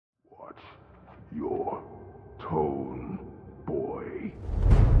your tone, boy.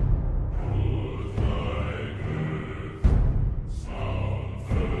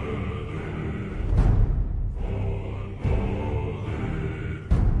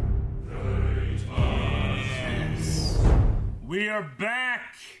 We are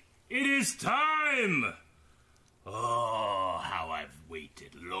back! It is time! Oh, how I've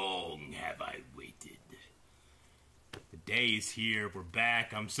waited. Long have I waited. The day is here. We're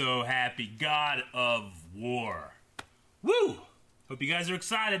back. I'm so happy. God of War. Woo! Hope you guys are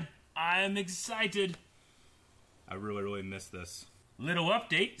excited. I am excited. I really missed this. Little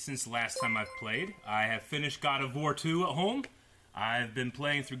update since the last time I've played. I have finished God of War 2 at home. I've been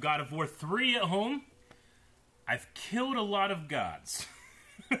playing through God of War 3 at home. I've killed a lot of gods.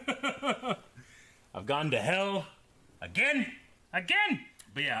 I've gone to hell again.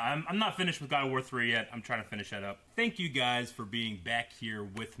 But yeah, I'm not finished with God of War 3 yet. I'm trying to finish that up. Thank you guys for being back here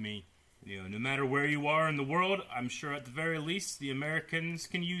with me. You know, no matter where you are in the world, I'm sure at the very least the Americans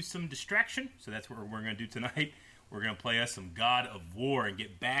can use some distraction. So that's what we're going to do tonight. We're going to play us some God of War and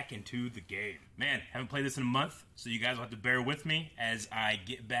get back into the game. Man, haven't played this in a month, so you guys will have to bear with me as I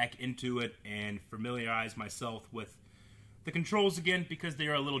get back into it and familiarize myself with the controls again, because they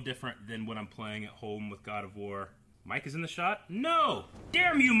are a little different than when I'm playing at home with God of War. Mike is in the shot? No!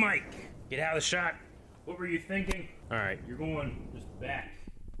 Damn you, Mike! Get out of the shot. What were you thinking? Alright, you're going just back.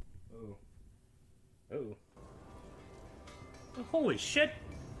 Oh, holy shit!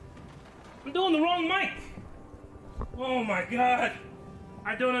 I'm doing the wrong mic! Oh my god!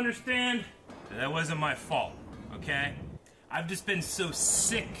 I don't understand. That wasn't my fault, okay? I've just been so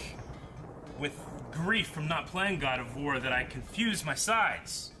sick with grief from not playing God of War that I confuse my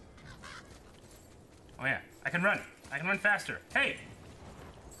sides. Oh yeah, I can run. I can run faster. Hey!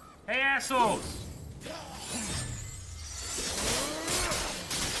 Hey, assholes!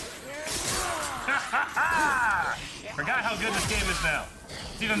 Forgot how good this game is now.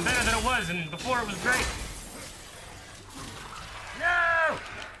 It's even better than it was, and before it was great. No!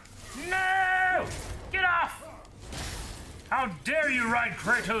 No! Get off! How dare you ride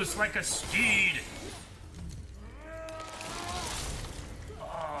Kratos like a steed?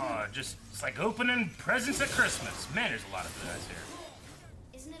 Oh, it's like opening presents at Christmas. Man, there's a lot of guys here.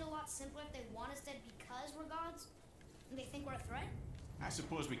 Isn't it a lot simpler if they want us dead because we're gods? And they think we're a threat? I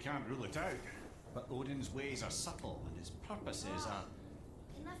suppose we can't rule it out. But Odin's ways are subtle, and his purposes are...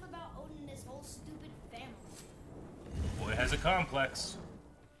 Enough about Odin and his whole stupid family. Boy has a complex.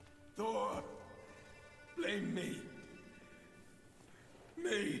 Thor, blame me.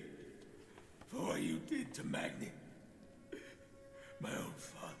 Me for what you did to Magni. My own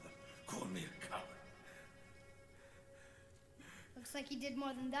father called me a coward. Looks like he did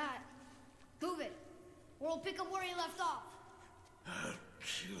more than that. Move it, or we'll pick up where he left off. I'll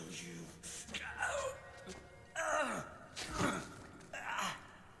kill you.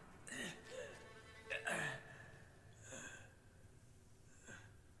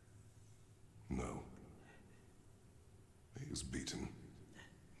 No. He is beaten.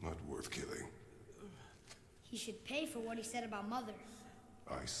 Not worth killing. He should pay for what he said about Mother.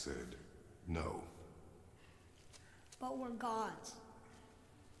 I said no. But we're gods.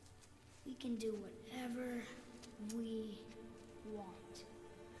 We can do whatever we want.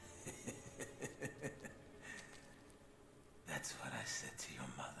 That's what I said to your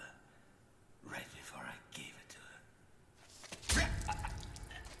mother, right before I gave it to her.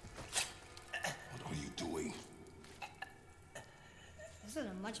 What are you doing? This is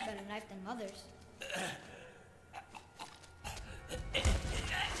a much better knife than Mother's.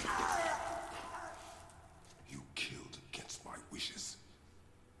 You killed against my wishes.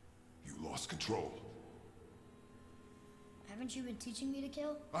 You lost control. Haven't you been teaching me to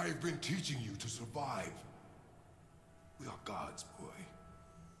kill? I've been teaching you to survive. We are gods, boy.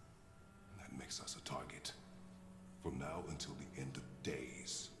 And that makes us a target. From now until the end of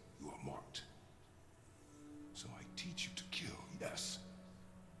days, you are marked. So I teach you to kill, yes,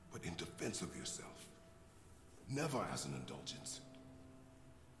 but in defense of yourself. Never as an indulgence.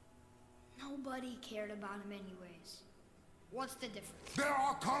 Nobody cared about him anyways. What's the difference? There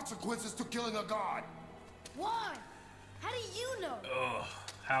are consequences to killing a god! Why? How do you know? Ugh,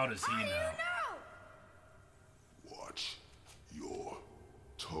 how does he How do know? you know? Watch your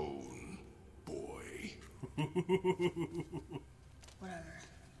tone, boy. Whatever.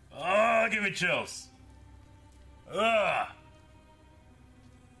 Oh, give me chills. Ugh.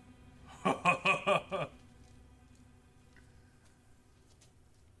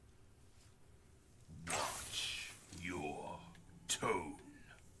 Watch your tone,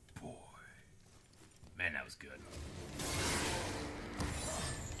 boy. Man, that was good.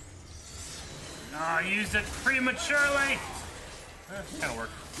 Oh, I used it prematurely! Kinda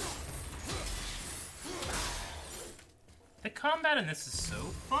worked. The combat in this is so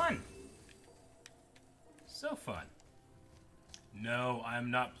fun. So fun. No, I'm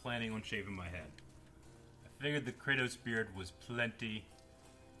not planning on shaving my head. I figured the Kratos beard was plenty.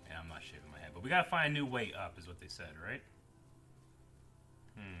 Yeah, I'm not shaving my head. But we gotta find a new way up, is what they said, right?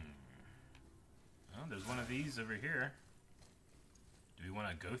 Well, there's one of these over here. Do we want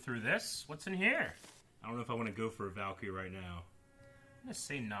to go through this? What's in here? I don't know if I want to go for a Valkyrie right now. I'm gonna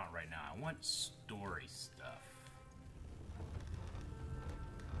say not right now. I want story stuff.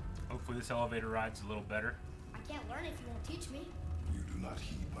 Hopefully this elevator ride's a little better. I can't learn if you won't teach me. You do not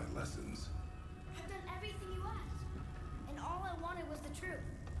heed my lessons. I've done everything you asked, and all I wanted was the truth.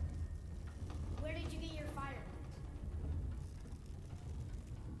 Where did you get your fire?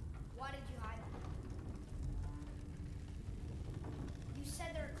 Why did you hide them? You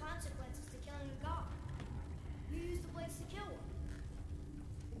said there are consequences to killing a god. You used the blades to kill one.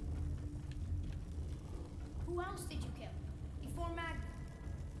 Who else did you kill? Before Magna?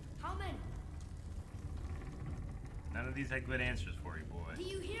 How many? None of these had good answers for you, boy. Do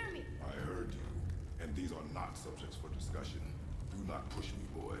you hear me? I heard you, and these are not subjects for discussion. Do not push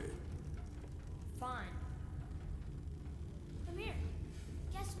me, boy. Fine. Come here.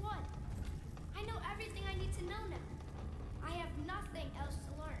 Guess what? I know everything I need to know now. I have nothing else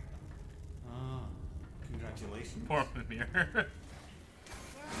to learn. Ah, congratulations. Poor Mimir.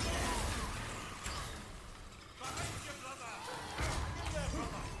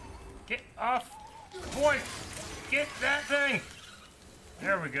 Get off! Boy! Get that thing!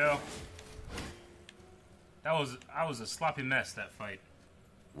 There we go. I was a sloppy mess, that fight.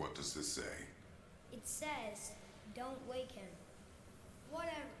 What does this say? It says, don't wake him.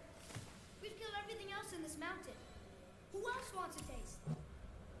 Whatever. We've killed everything else in this mountain. Who else wants a taste?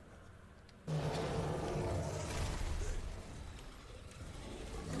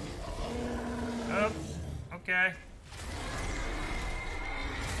 Oh, okay.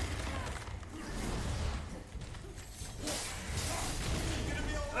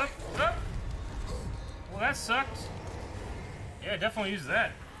 Up, up. Well, that sucked. Yeah, definitely use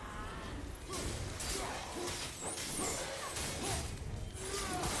that.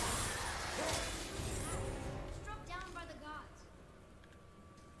 Struck down by the gods.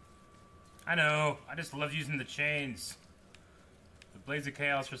 I know. I just love using the chains. The Blades of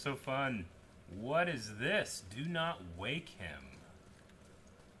Chaos are so fun. What is this? Do not wake him.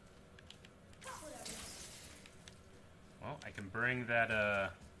 Whatever. Well, I can bring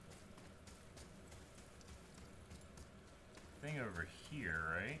that, thing over here,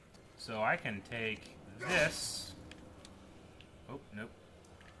 right? So I can take this. Oh, nope.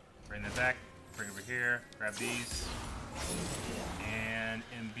 Bring that back. Bring it over here. Grab these. And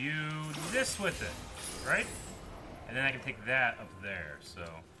imbue this with it, right? And then I can take that up there, so.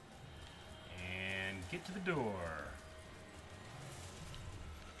 And get to the door.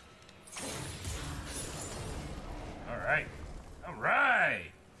 Alright.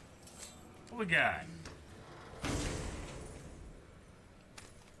 Alright! What we got?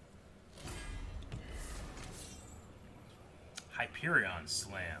 Hyperion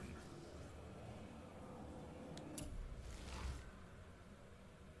Slam.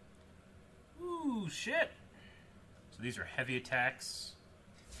 Ooh, shit! So these are heavy attacks.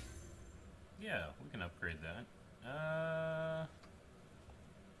 Yeah, we can upgrade that.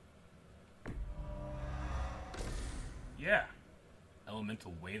 Yeah.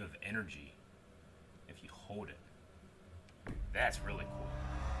 Elemental Wave of Energy. If you hold it. That's really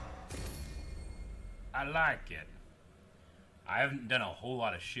cool. I like it. I haven't done a whole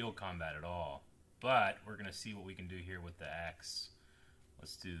lot of shield combat at all. But we're going to see what we can do here with the axe.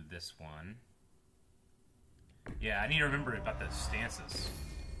 Let's do this one. Yeah, I need to remember about the stances.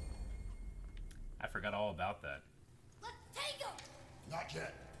 I forgot all about that. Let's take him! Not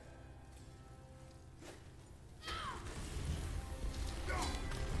yet.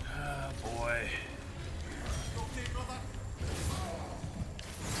 Oh, boy.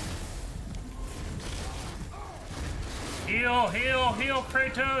 Heal, heal, heal,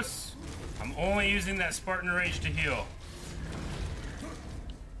 Kratos! I'm only using that Spartan Rage to heal.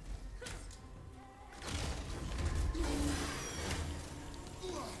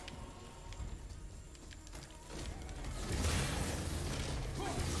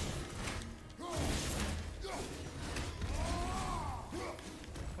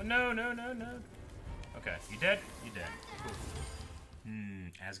 Oh, no, no, no, no. Okay, you dead? You dead. Cool.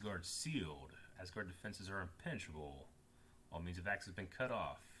 Asgard sealed. Asgard defenses are impenetrable. All means of access have been cut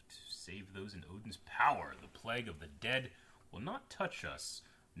off. To save those in Odin's power, the plague of the dead will not touch us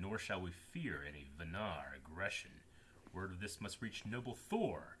nor shall we fear any Venar aggression. Word of this must reach noble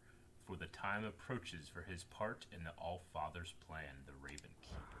Thor, for the time approaches for his part in the All-Father's plan, the Raven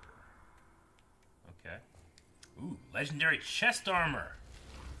Keeper. Okay. Ooh, legendary chest armor.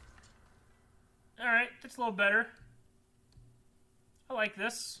 Alright, that's a little better. I like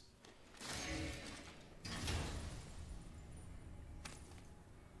this.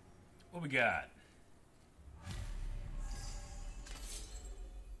 What we got?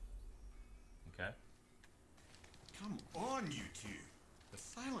 Okay. Come on, you two. The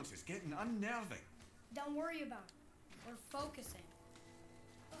silence is getting unnerving. Don't worry about it. We're focusing.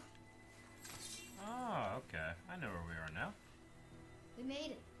 Oh, okay. I know where we are now. We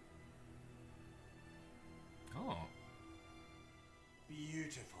made it. Oh.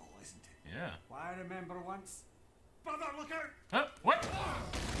 Beautiful, isn't it? Yeah. Why, I remember once. Brother, look out! Huh? What?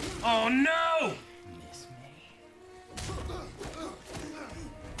 Oh no! Miss me?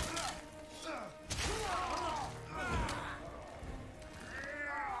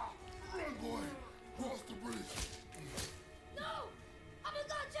 Run, boy! Cross the bridge! No! I'm a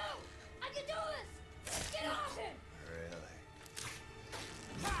god too! I can do this! Get off him! Really?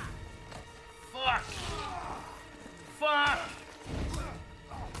 Fuck! Fuck!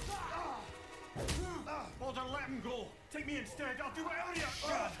 Baldur, let him go. Take me instead. I'll do whatever you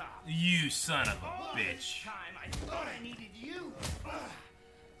got. You son of a bitch. Time I thought I needed you.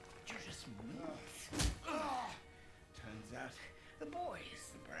 You're just meat. Turns out the boy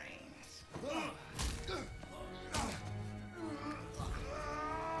is the brains.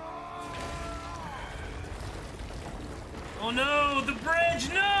 Oh no! The bridge!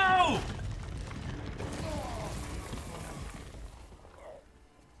 No!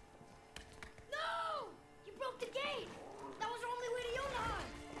 No! You broke the gate! That was our only way to Jotunheim!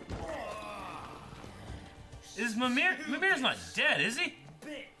 Is Mimir? Mimir's not dead, is he?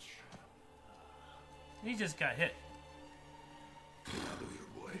 Bitch. He just got hit. Out of here,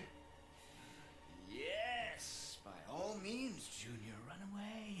 boy. Yes, by all means, Junior, run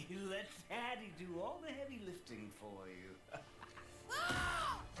away. Let Daddy do all the heavy lifting for you.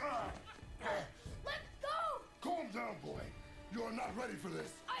 Let go! Calm down, boy. You are not ready for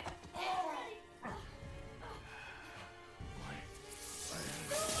this. I am ready!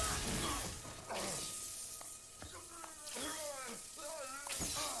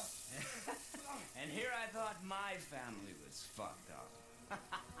 And here I thought my family was fucked up.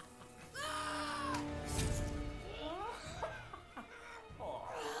 Oh,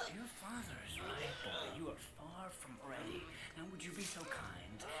 your father is right, boy. You are far from ready. Now would you be so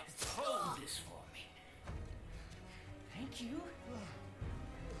kind as to hold this for me? Thank you.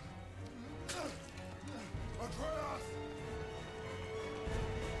 Atreus!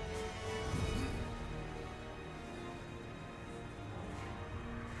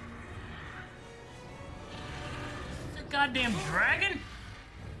 Is it a goddamn dragon?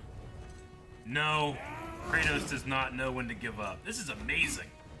 No. Kratos does not know when to give up. This is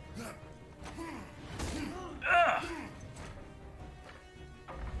amazing. Ugh!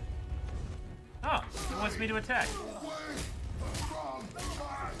 Oh, he wants me to attack. Away from my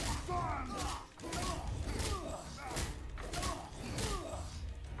son!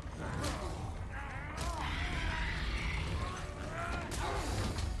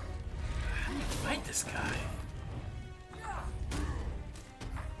 Fight this guy.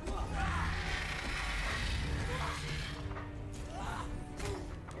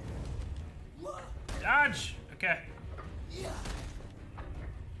 Dodge! Okay.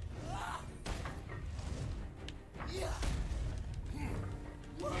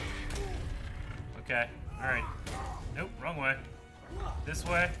 Okay, alright. Nope, wrong way. This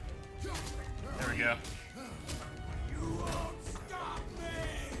way. There we go.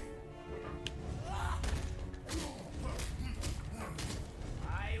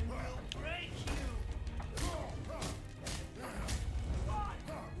 I will break you.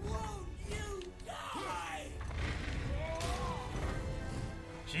 Won't you die?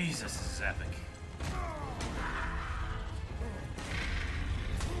 Jesus, this is epic.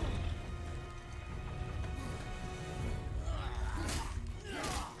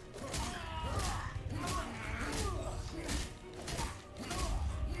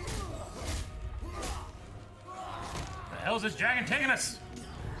 The hell's this dragon taking us?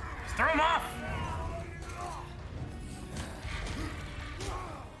 Let's throw him off!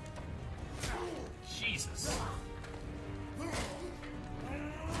 Jesus.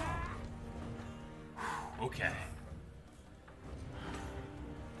 Okay.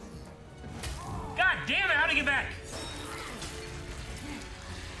 God damn it, how'd he get back?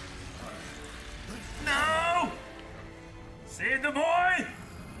 No! Save the boy!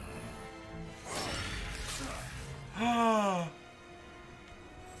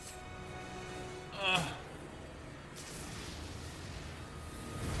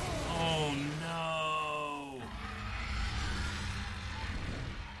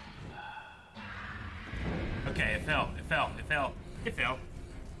 Okay, it fell. It fell. It fell. It fell.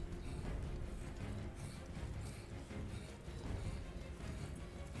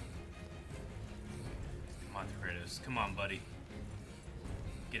 Come on, Kratos. Come on, buddy.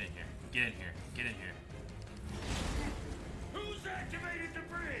 Get in here. Get in here. Get in here. Who's activated the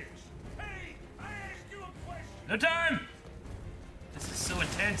bridge? Hey, I asked you a question. No time! This is so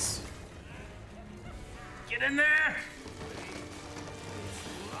intense. Get in there!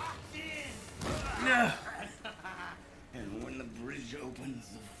 Locked in. No. And when the bridge opens,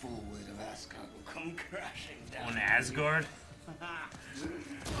 the full weight of Asgard will come crashing down. On Asgard?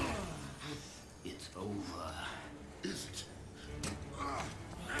 It's over. Is it?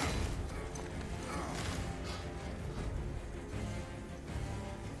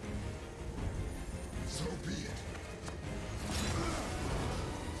 So be it.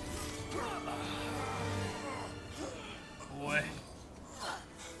 Boy.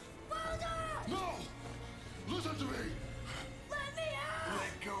 No! Listen to me! Let me out!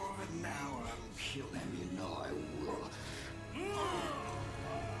 Let go of it now or I will kill him. You know I will.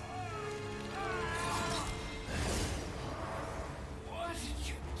 What did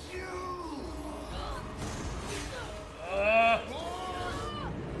you do?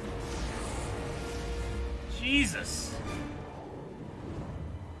 Jesus.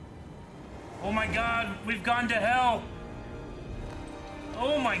 Oh my God, we've gone to hell.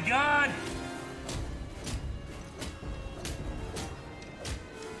 Oh my God.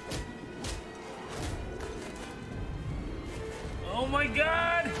 Oh my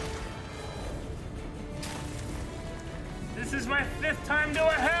God. This is my 5th time to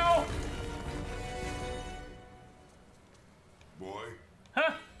a hell. Boy,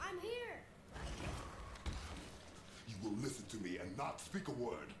 Huh? I'm here. you will listen to me and not speak a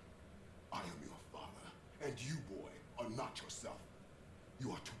word. I am your father, and you, boy, are not yourself.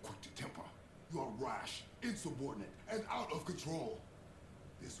 You are too quick to temper. You are rash, insubordinate, and out of control.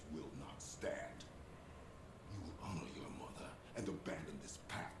 This will not stand. You will honor your mother and abandon this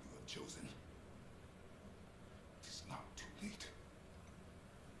path you have chosen. It is not too late.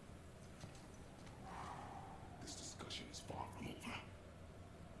 This discussion is far from over.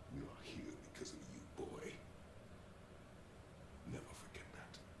 We are here because of you, boy. Never forget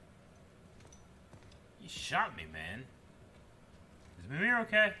that. You shot me, man. Is Mimir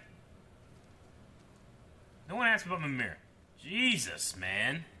okay? No one asked about Mimir. Jesus,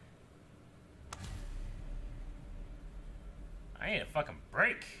 man. I need a fucking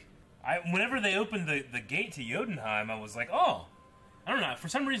break. Whenever they opened the gate to Jotunheim, I was like, oh. I don't know. For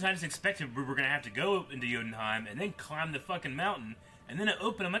some reason, I just expected we were going to have to go into Jotunheim and then climb the fucking mountain. And then it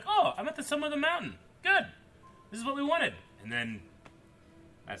opened. I'm like, oh, I'm at the summit of the mountain. Good. This is what we wanted. And then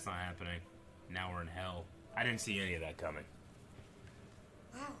that's not happening. Now we're in hell. I didn't see any of that coming.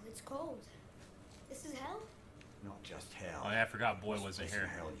 Wow, it's cold. This is hell? Not just hell. Oh yeah, I forgot Boy This wasn't place in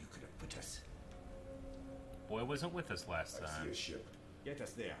here. hell you could have put us. Boy wasn't with us last I see time. a ship. Get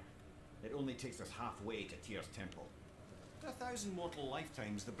us there. It only takes us halfway to Tyr's temple. For 1,000 mortal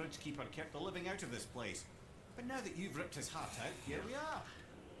lifetimes, the Bridgekeeper kept the living out of this place. But now that you've ripped his heart out, here we are.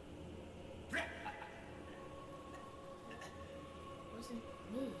 It wasn't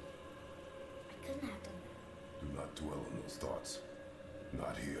me. I couldn't have done that. Do not dwell on those thoughts.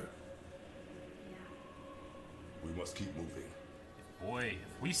 Not here. Yeah. We must keep moving. Boy,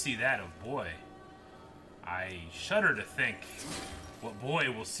 if we see that of Boy, I shudder to think what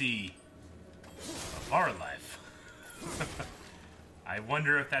Boy will see of our life. I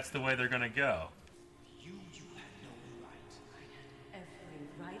wonder if that's the way they're gonna go. You had no right. Every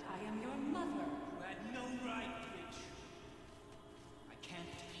right. I am your mother. You had no right, bitch. I can't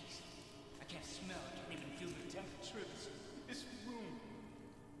taste it. I can't smell it. I can't even feel the temperature of this room.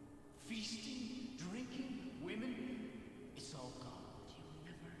 Feasting, drinking, women. It's all gone. You'll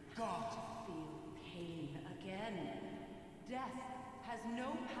never Gone. feel pain again. Death has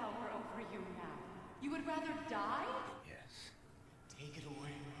no power over you now. You would rather die? Yes. Take it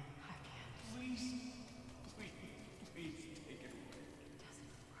away. I can't. Please. Please. Please take it away. It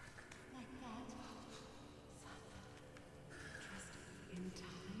doesn't work like that. Son, trust me. In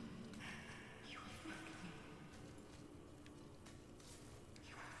time, you will thank me.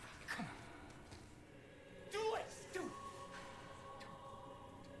 You will thank me. Come on. Do it. Do it.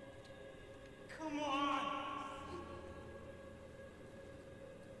 Come on.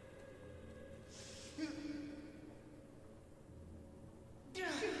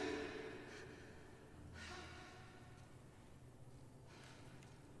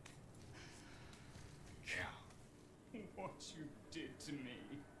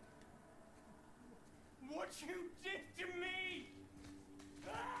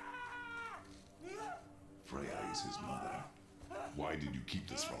 is his mother. Why did you keep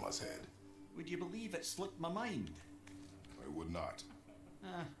this from us, Head? Would you believe it slipped my mind? I would not.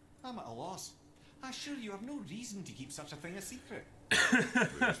 I'm at a loss. I assure you have no reason to keep such a thing a secret.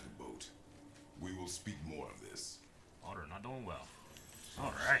 There's the boat. We will speak more of this. Otter not doing well.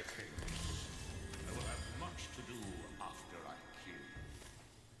 All right. I will have much to do after I kill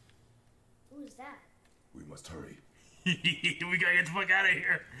you. Who's that? We must hurry. We gotta get the fuck out of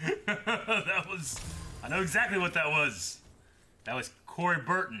here. That was... I know exactly what that was. That was Corey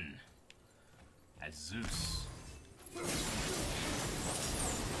Burton as Zeus.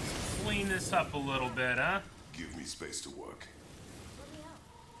 Clean this up a little bit, huh? Give me space to work. Let me help.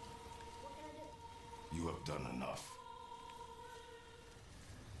 What can I do? You have done enough.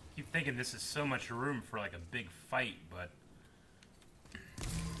 Keep thinking this is so much room for like a big fight, but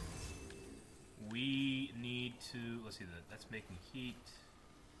we need to, let's see, that's making heat.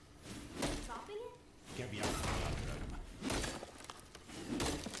 Chopping it? Give me a So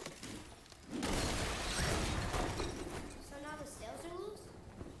now the sails are loose?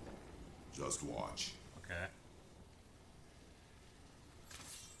 Just watch. Okay.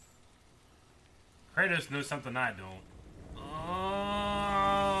 Kratos knows something I don't. Oh!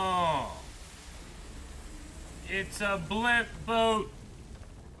 It's a blimp boat!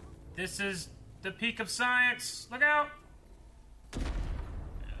 This is the peak of science! Look out!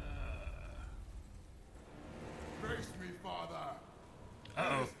 Brace me, Father.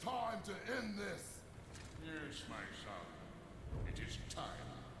 Uh-oh. It is time to end this. Yes, my son. It is time.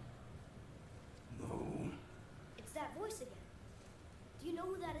 No, It's that voice again. Do you know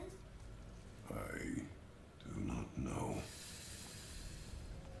who that is? I do not know.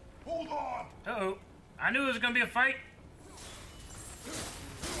 Hold on! Uh-oh. I knew it was gonna be a fight.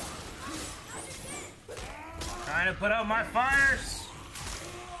 Trying to put out my fires.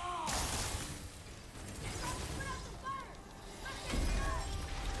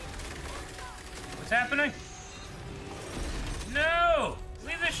 What's happening? No!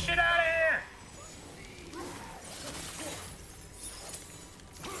 Leave this shit out of here!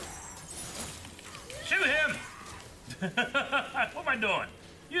 Shoot him! What am I doing?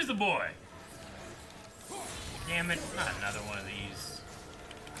 Use the boy. Damn it, not another one of these.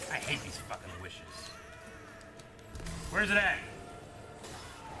 I hate these fucking wishes. Where's it at?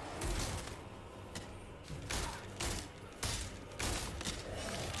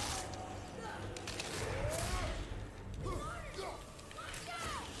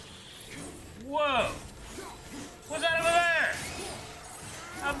 Whoa! What's that over there?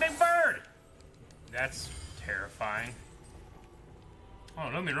 A big bird! That's terrifying. Oh,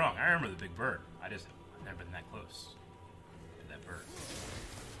 don't get me wrong, I remember the big bird. I've never been that close to that bird.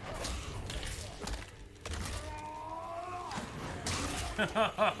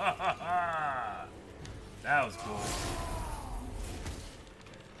 That was cool.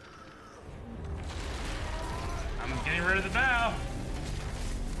 I'm getting rid of the bow.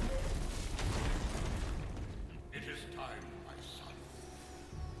 It is time, my son.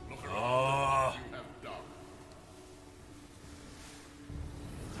 Look around Oh. at what you have done.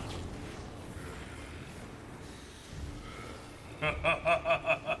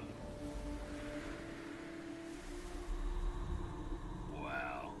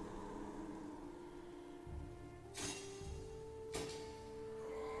 Wow.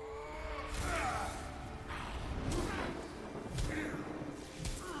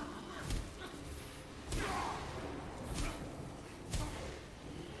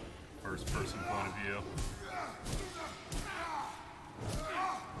 First person point of view.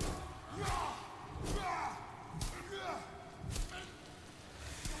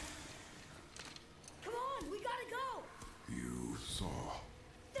 Come on, we gotta go! You saw.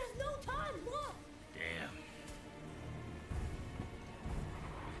 There's no time, look! Damn.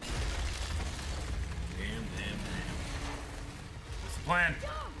 Damn. What's the plan?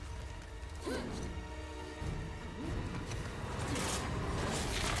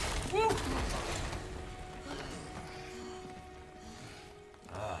 Woo!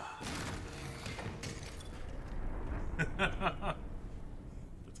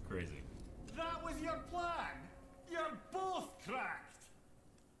 That's crazy. That was your plan! You're both cracked!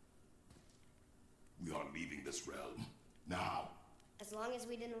 We are leaving this realm. Now. As long as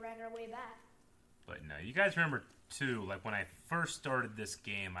we didn't wreck our way back. But no, you guys remember too, like when I first started this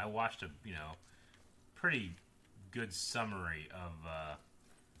game, I watched a, pretty good summary of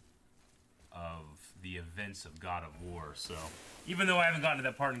the events of God of War. So even though I haven't gotten to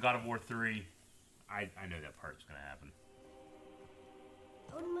that part in God of War 3, I know that part's gonna happen.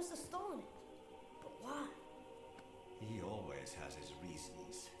 Odin must have stolen it. But why? He always has his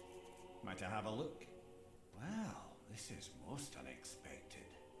reasons. Might I have a look? Well, this is most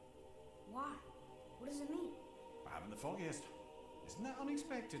unexpected. Why? What does it mean? I haven't the foggiest. Isn't that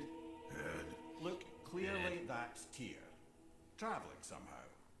unexpected? Look, clearly that's Tyr. Travelling somehow.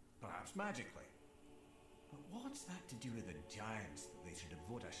 Perhaps magically. But what's that to do with the giants that they should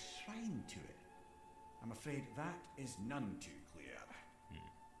devote a shrine to it? I'm afraid that is none too clear.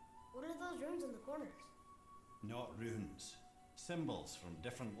 What are those runes in the corners? Not runes. Symbols from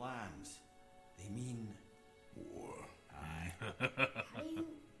different lands. They mean... War. Aye. How do you...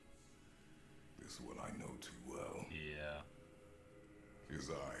 This one I know too well. Yeah. His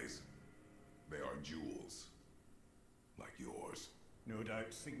eyes. They are jewels. Like yours. No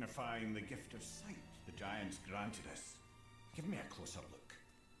doubt signifying the gift of sight the giants granted us. Give me a closer look.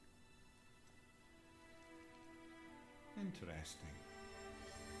 Interesting.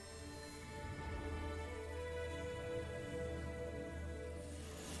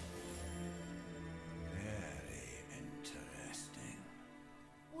 Very interesting.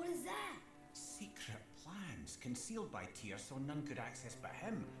 What is that? Secret plans concealed by Tyr so none could access but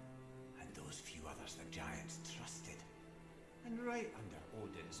him, and those few others the giants trusted. And right under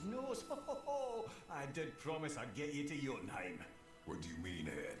Odin's nose, ho ho ho! I did promise I'd get you to Jotunheim. What do you mean,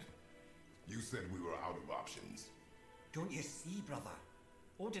 Ed? You said we were out of options. Don't you see, brother?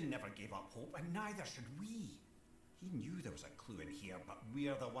 Odin never gave up hope, and neither should we. He knew there was a clue in here, but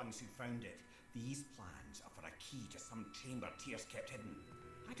we're the ones who found it. These plans are for a key to some chamber Tyr's kept hidden.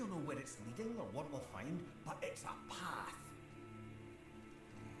 I don't know where it's leading or what we'll find, but it's a path.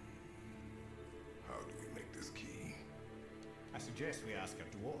 How do we make this key? I suggest we ask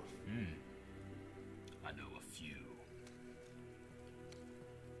a dwarf. I know a few.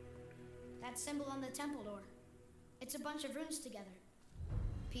 That symbol on the temple door. It's a bunch of runes together.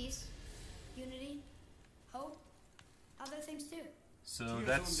 Peace, unity, hope, other things too. So Tyr's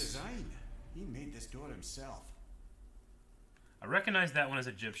that's... own design. He made this door himself. I recognize that one as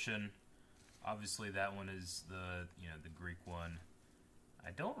Egyptian. Obviously that one is the, the Greek one.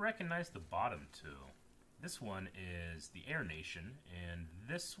 I don't recognize the bottom two. This one is the Air Nation, and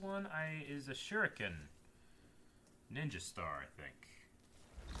this one is a Shuriken. Ninja Star, I think.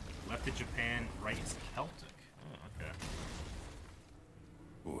 Left to Japan, right is Celtic. Oh, okay.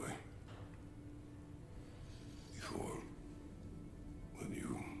 Boy. Before... when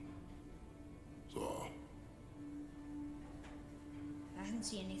you... saw... I didn't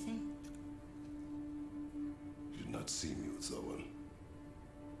see anything. You did not see me with someone.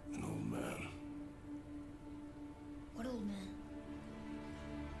 An old man. What old man?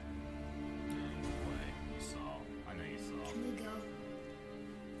 No way. You saw. I know you saw. Can we go?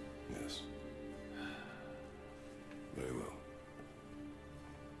 Yes. Very well.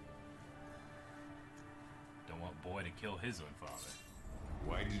 Don't want boy to kill his own father.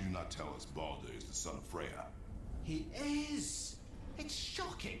 Why did you not tell us Baldur is the son of Freya? He is! It's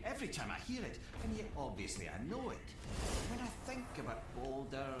shocking every time I hear it, and yet obviously I know it. When I think about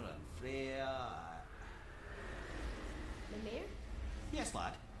Baldur and Freya... Mimir? Yes,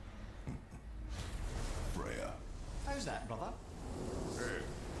 lad. Freya. How's that, brother? Hey,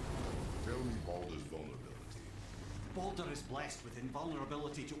 tell me Baldur's vulnerability. Baldur is blessed with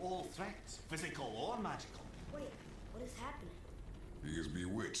invulnerability to all threats, physical or magical. Wait, what is happening? He is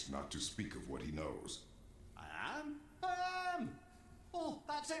bewitched not to speak of what he knows. I am? Oh,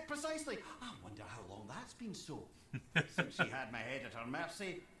 that's it precisely. I wonder how long that's been so. Since she had my head at her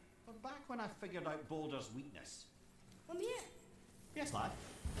mercy, or back when I figured out Baldur's weakness. Mimir, Yes, lad.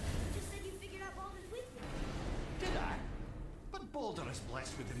 you just said you figured out Baldur's weakness. Did I? But Baldur is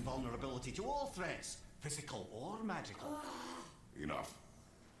blessed with invulnerability to all threats, physical or magical. Enough.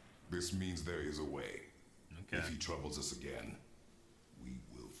 This means there is a way. Okay. If he troubles us again, we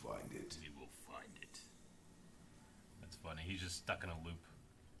will find it. We will find it. That's funny. He's just stuck in a loop.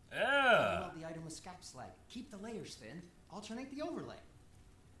 What Yeah. about the item with scap slag? Keep the layers thin. Alternate the overlay.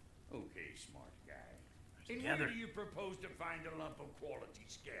 Okay, smart guy. And Together. where do you propose to find a lump of quality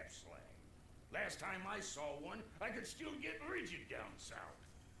scab slag? Last time I saw one, I could still get rigid down south.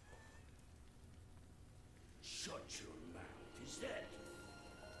 Shut your mouth. Is that...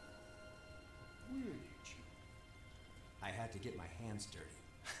 Where did you... I had to get my hands dirty.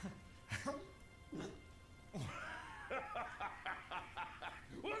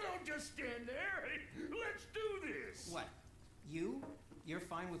 Well, don't just stand there. Let's do this. What? You're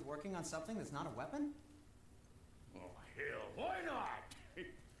fine with working on something that's not a weapon? Oh, hell, why not?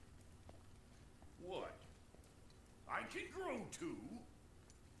 What? I can grow too.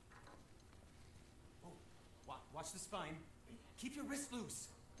 Oh, watch the spine. Keep your wrist loose.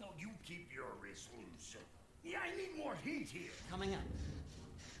 No, you keep your wrist loose. Yeah, I need more heat here. Coming up.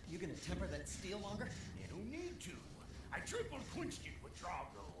 You gonna temper that steel longer? Yeah, No need to. I triple punched it with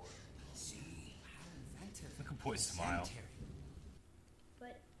Drago. See? How inventive. Look at boy smile.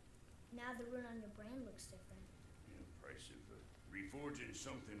 But now the rune on your brain looks different. Impressive. Reforging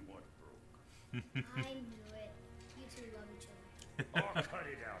something what broke. I knew it. You two love each other. Oh, cut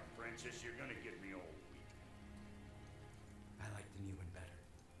it out, Princess. You're gonna get me all weak. I like the new one better.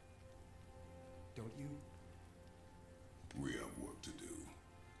 Don't you? We have work to do.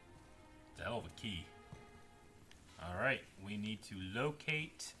 It's a hell of a key. Alright, we need to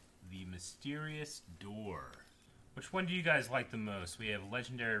locate the mysterious door. Which one do you guys like the most? We have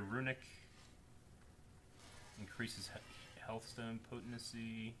legendary runic. Increases health stone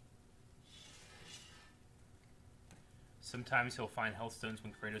potency. Sometimes he'll find health stones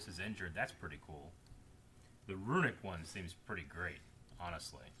when Kratos is injured. That's pretty cool. The runic one seems pretty great,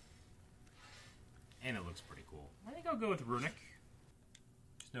 honestly. And it looks pretty cool. I think I'll go with runic.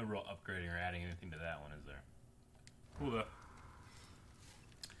 There's no real upgrading or adding anything to that one, is there? Cool though.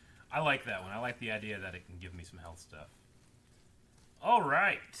 I like that one. I like the idea that it can give me some health stuff.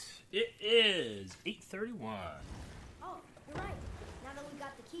 Alright. It is 8:31. Oh, you're right. Now that we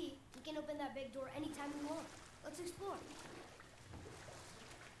got the key, we can open that big door anytime we want. Let's explore.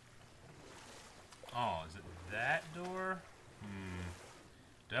 Oh, is it that door?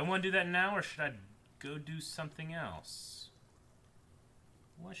 Do I want to do that now, or should I go do something else?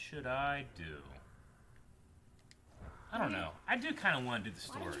 What should I do? I don't know. I do kind of want to do the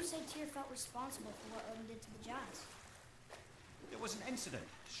Why story. did you say Tyr felt responsible for what Odin did to the giants? There was an incident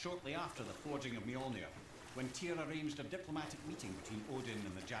shortly after the forging of Mjolnir, when Tyr arranged a diplomatic meeting between Odin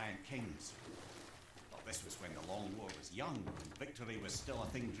and the giant kings. Well, this was when the Long War was young, and victory was still a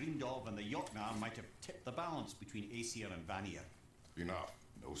thing dreamed of, and the Jotnar might have tipped the balance between Aesir and Vanir. Enough.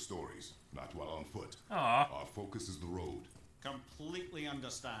 No stories. Not while on foot. Aw. Our focus is the road. Completely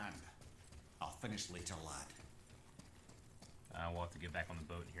understand. I'll finish later, lad. We'll have to get back on the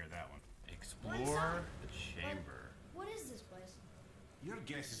boat and hear that one. Explore inside. the chamber. What is this place? Your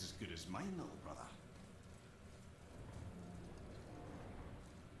guess is as good as mine, little brother.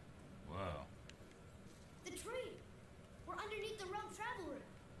 Whoa. The tree! We're underneath the realm travel room.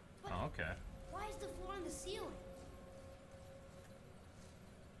 But Oh, okay. why is the floor on the ceiling?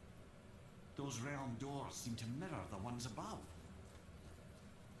 Those realm doors seem to mirror the ones above.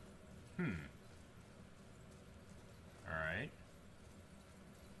 Alright.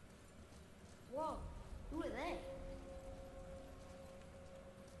 Whoa, who are they?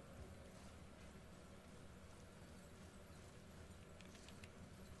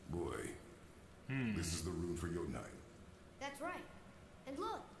 Boy. This is the rune for your night. That's right. And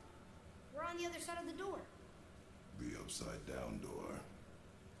look, we're on the other side of the door. The upside down door.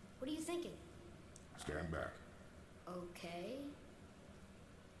 What are you thinking? Stand back. Okay.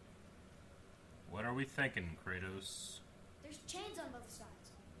 What are we thinking, Kratos? There's chains on both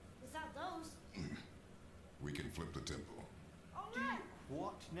sides. Without those... We can flip the temple. All right!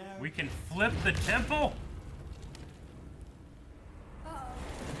 What now? We can flip the temple? Uh-oh.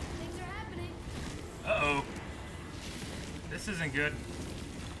 Things are happening. Uh-oh. This isn't good.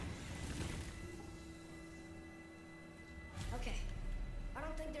 Okay. I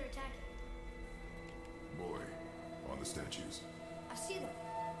don't think they're attacking. Boy, on the statues. I see them.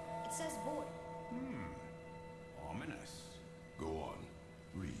 It says void. Ominous. Go on.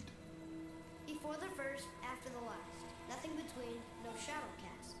 Read. Before the first, after the last. Nothing between, no shadow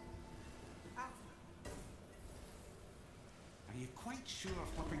cast. Are you quite sure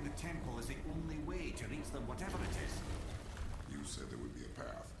flipping the temple is the only way to reach them, whatever it is? You said there would be a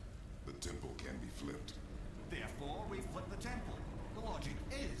path. The temple can be flipped. Therefore, we flip the temple. The logic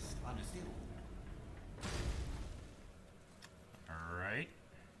is unassailable. Alright.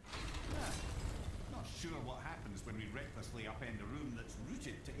 Not sure what happens when we recklessly upend a room that's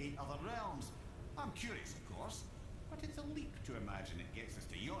rooted to 8 other realms. I'm curious, of course, but it's a leap to imagine it gets us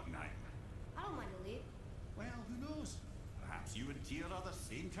to Jotunheim. I don't mind a leap. Well, who knows? Perhaps you and Tyr are the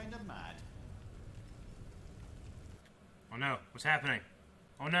same kind of mad. Oh no, what's happening?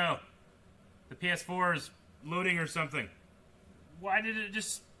 Oh no! The PS4 is loading or something. Why did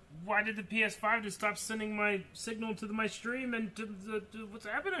the PS5 just stop sending my signal to my stream and to what's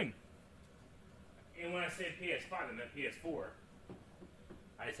happening? And when I say PS5, I meant PS4.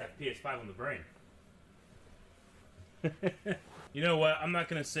 I just have PS5 on the brain. You know what? I'm not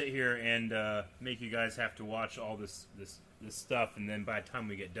gonna sit here and make you guys have to watch all this stuff, and then by the time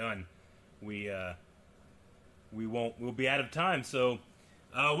we get done, we'll be out of time. So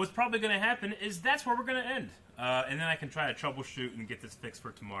what's probably gonna happen is that's where we're gonna end, and then I can try to troubleshoot and get this fixed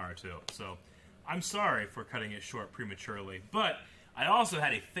for tomorrow too. So I'm sorry for cutting it short prematurely, but I also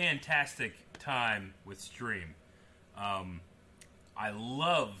had a fantastic time with Stream. I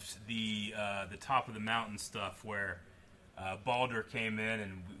loved the top of the mountain stuff where Baldur came in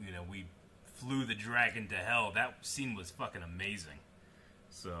and we flew the dragon to hell. That scene was fucking amazing.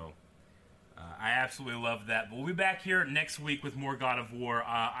 So I absolutely loved that. But we'll be back here next week with more God of War.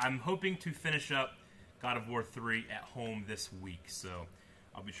 I'm hoping to finish up God of War 3 at home this week, so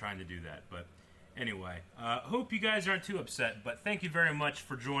I'll be trying to do that. But anyway, hope you guys aren't too upset. But thank you very much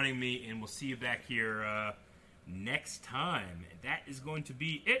for joining me, and we'll see you back here next time. That is going to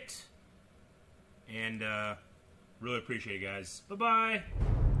be it. And really appreciate it, guys. Bye-bye.